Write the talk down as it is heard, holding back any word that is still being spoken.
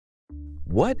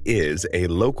What is a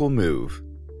local move?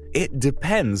 It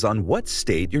depends on what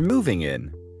state you're moving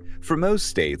in. For most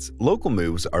states, local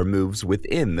moves are moves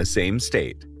within the same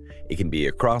state. It can be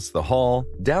across the hall,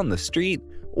 down the street,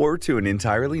 or to an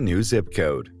entirely new zip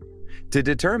code. To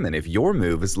determine if your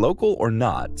move is local or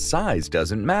not, size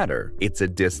doesn't matter. It's a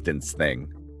distance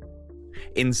thing.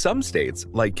 In some states,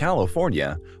 like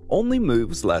California, only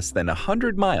moves less than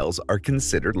 100 miles are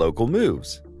considered local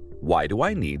moves. Why do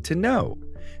I need to know?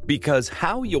 Because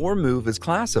how your move is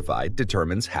classified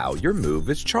determines how your move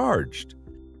is charged.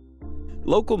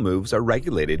 Local moves are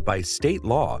regulated by state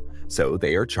law, so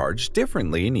they are charged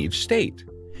differently in each state.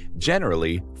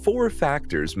 Generally, 4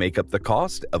 factors make up the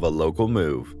cost of a local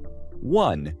move.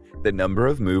 1. The number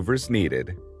of movers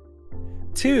needed.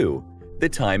 2. The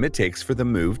time it takes for the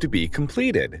move to be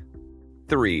completed.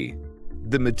 3.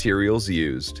 The materials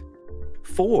used.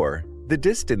 4. The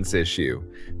distance issue.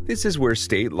 This is where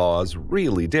state laws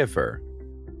really differ.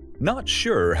 Not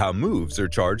sure how moves are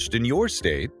charged in your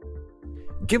state?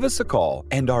 Give us a call,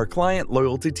 and our client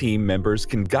loyalty team members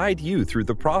can guide you through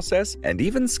the process and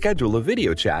even schedule a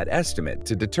video chat estimate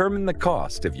to determine the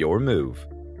cost of your move.